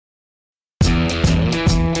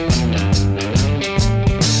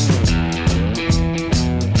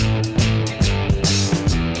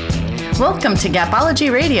Welcome to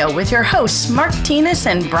Gapology Radio with your hosts, Mark Tinas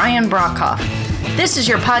and Brian Brockhoff. This is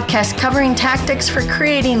your podcast covering tactics for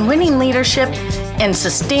creating winning leadership and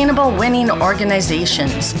sustainable winning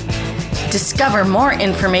organizations. Discover more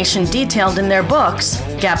information detailed in their books,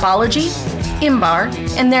 Gapology, IMBAR,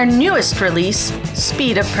 and their newest release,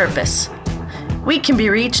 Speed of Purpose. We can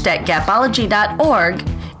be reached at gapology.org,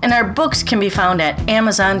 and our books can be found at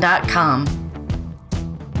amazon.com.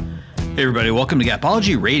 Hey everybody, welcome to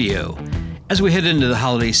Gapology Radio. As we head into the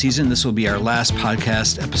holiday season, this will be our last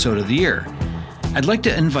podcast episode of the year. I'd like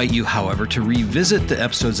to invite you, however, to revisit the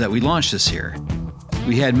episodes that we launched this year.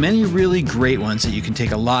 We had many really great ones that you can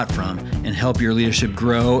take a lot from and help your leadership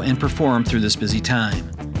grow and perform through this busy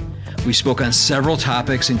time. We spoke on several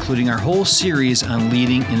topics, including our whole series on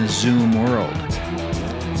leading in a Zoom world.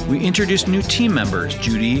 We introduced new team members,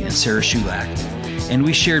 Judy and Sarah Shulak, and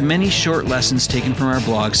we shared many short lessons taken from our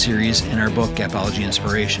blog series and our book, Gapology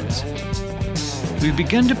Inspirations. We've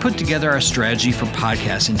begun to put together our strategy for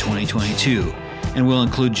podcasts in 2022, and we'll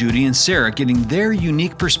include Judy and Sarah getting their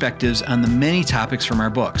unique perspectives on the many topics from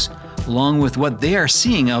our books, along with what they are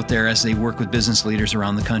seeing out there as they work with business leaders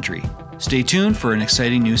around the country. Stay tuned for an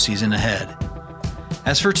exciting new season ahead.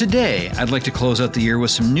 As for today, I'd like to close out the year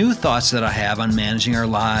with some new thoughts that I have on managing our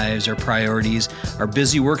lives, our priorities, our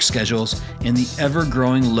busy work schedules, and the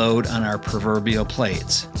ever-growing load on our proverbial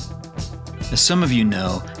plates. As some of you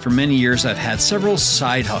know, for many years I've had several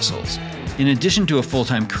side hustles. In addition to a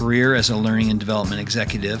full-time career as a learning and development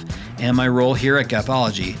executive and my role here at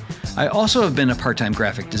Gapology, I also have been a part-time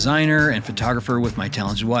graphic designer and photographer with my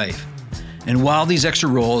talented wife. And while these extra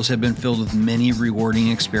roles have been filled with many rewarding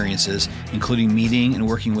experiences, including meeting and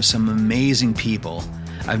working with some amazing people,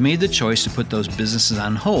 I've made the choice to put those businesses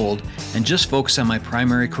on hold and just focus on my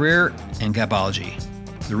primary career and Gapology.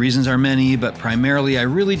 The reasons are many, but primarily I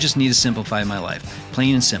really just need to simplify my life,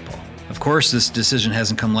 plain and simple. Of course, this decision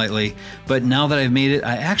hasn't come lightly, but now that I've made it,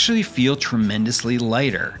 I actually feel tremendously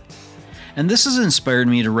lighter. And this has inspired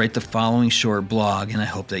me to write the following short blog, and I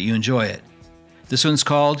hope that you enjoy it. This one's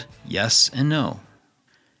called Yes and No.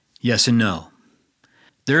 Yes and no.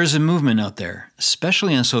 There is a movement out there,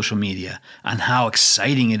 especially on social media, on how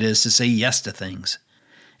exciting it is to say yes to things.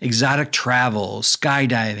 Exotic travel,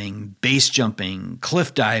 skydiving, base jumping,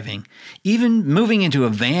 cliff diving, even moving into a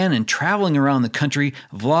van and traveling around the country,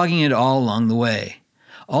 vlogging it all along the way.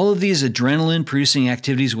 All of these adrenaline-producing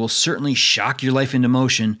activities will certainly shock your life into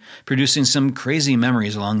motion, producing some crazy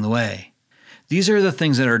memories along the way. These are the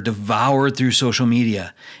things that are devoured through social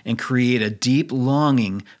media and create a deep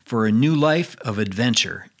longing for a new life of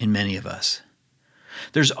adventure in many of us.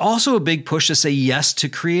 There's also a big push to say yes to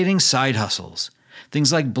creating side hustles.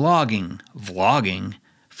 Things like blogging, vlogging,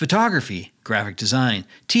 photography, graphic design,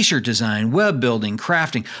 t-shirt design, web building,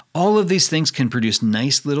 crafting. All of these things can produce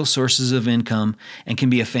nice little sources of income and can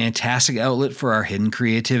be a fantastic outlet for our hidden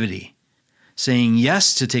creativity. Saying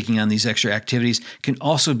yes to taking on these extra activities can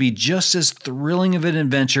also be just as thrilling of an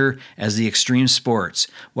adventure as the extreme sports,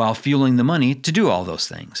 while fueling the money to do all those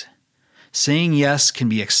things. Saying yes can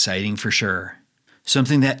be exciting for sure.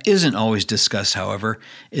 Something that isn't always discussed, however,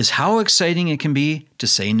 is how exciting it can be to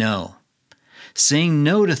say no. Saying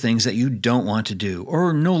no to things that you don't want to do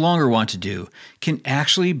or no longer want to do can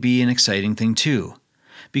actually be an exciting thing too,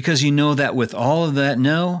 because you know that with all of that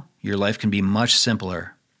no, your life can be much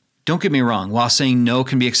simpler. Don't get me wrong, while saying no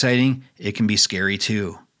can be exciting, it can be scary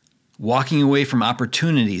too. Walking away from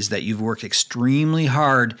opportunities that you've worked extremely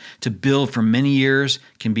hard to build for many years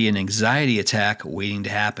can be an anxiety attack waiting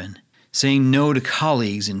to happen. Saying no to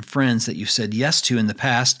colleagues and friends that you've said yes to in the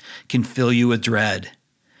past can fill you with dread.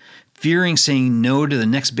 Fearing saying no to the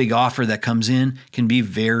next big offer that comes in can be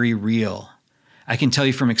very real. I can tell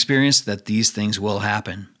you from experience that these things will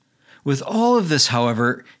happen. With all of this,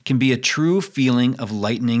 however, can be a true feeling of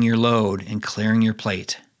lightening your load and clearing your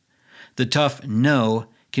plate. The tough no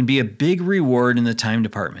can be a big reward in the time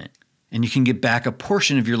department, and you can get back a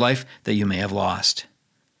portion of your life that you may have lost.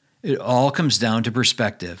 It all comes down to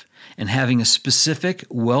perspective and having a specific,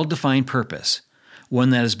 well-defined purpose,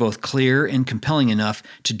 one that is both clear and compelling enough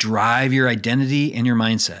to drive your identity and your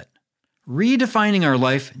mindset. Redefining our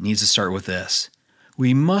life needs to start with this.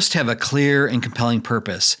 We must have a clear and compelling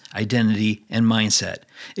purpose, identity, and mindset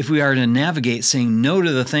if we are to navigate saying no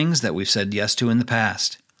to the things that we've said yes to in the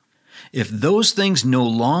past. If those things no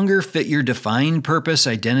longer fit your defined purpose,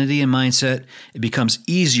 identity, and mindset, it becomes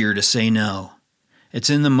easier to say no. It's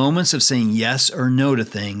in the moments of saying yes or no to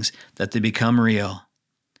things that they become real.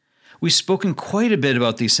 We've spoken quite a bit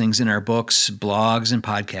about these things in our books, blogs, and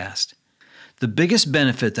podcasts. The biggest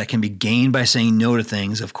benefit that can be gained by saying no to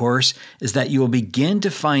things, of course, is that you will begin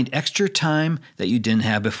to find extra time that you didn't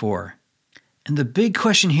have before. And the big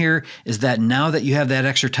question here is that now that you have that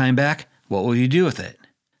extra time back, what will you do with it?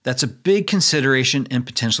 That's a big consideration and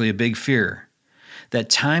potentially a big fear. That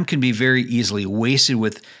time can be very easily wasted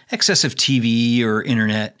with excessive TV or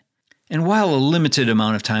internet. And while a limited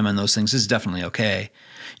amount of time on those things is definitely okay,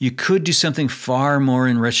 you could do something far more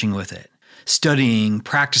enriching with it. Studying,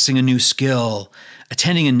 practicing a new skill,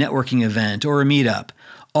 attending a networking event or a meetup,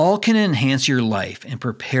 all can enhance your life and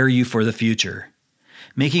prepare you for the future.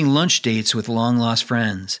 Making lunch dates with long-lost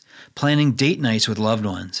friends, planning date nights with loved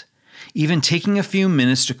ones, even taking a few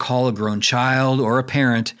minutes to call a grown child or a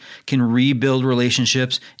parent can rebuild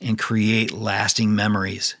relationships and create lasting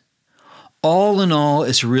memories. All in all,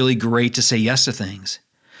 it's really great to say yes to things.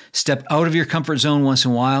 Step out of your comfort zone once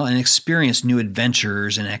in a while and experience new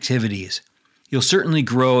adventures and activities. You'll certainly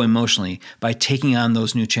grow emotionally by taking on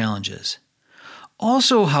those new challenges.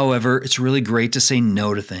 Also, however, it's really great to say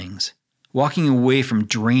no to things. Walking away from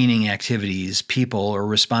draining activities, people, or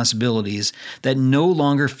responsibilities that no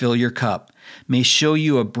longer fill your cup may show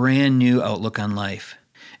you a brand new outlook on life.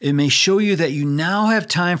 It may show you that you now have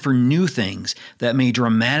time for new things that may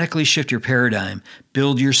dramatically shift your paradigm,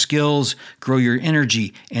 build your skills, grow your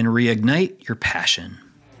energy, and reignite your passion.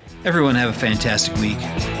 Everyone have a fantastic week.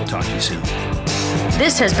 We'll talk to you soon.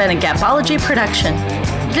 This has been a Gapology production.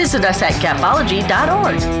 Visit us at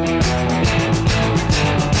gapology.org.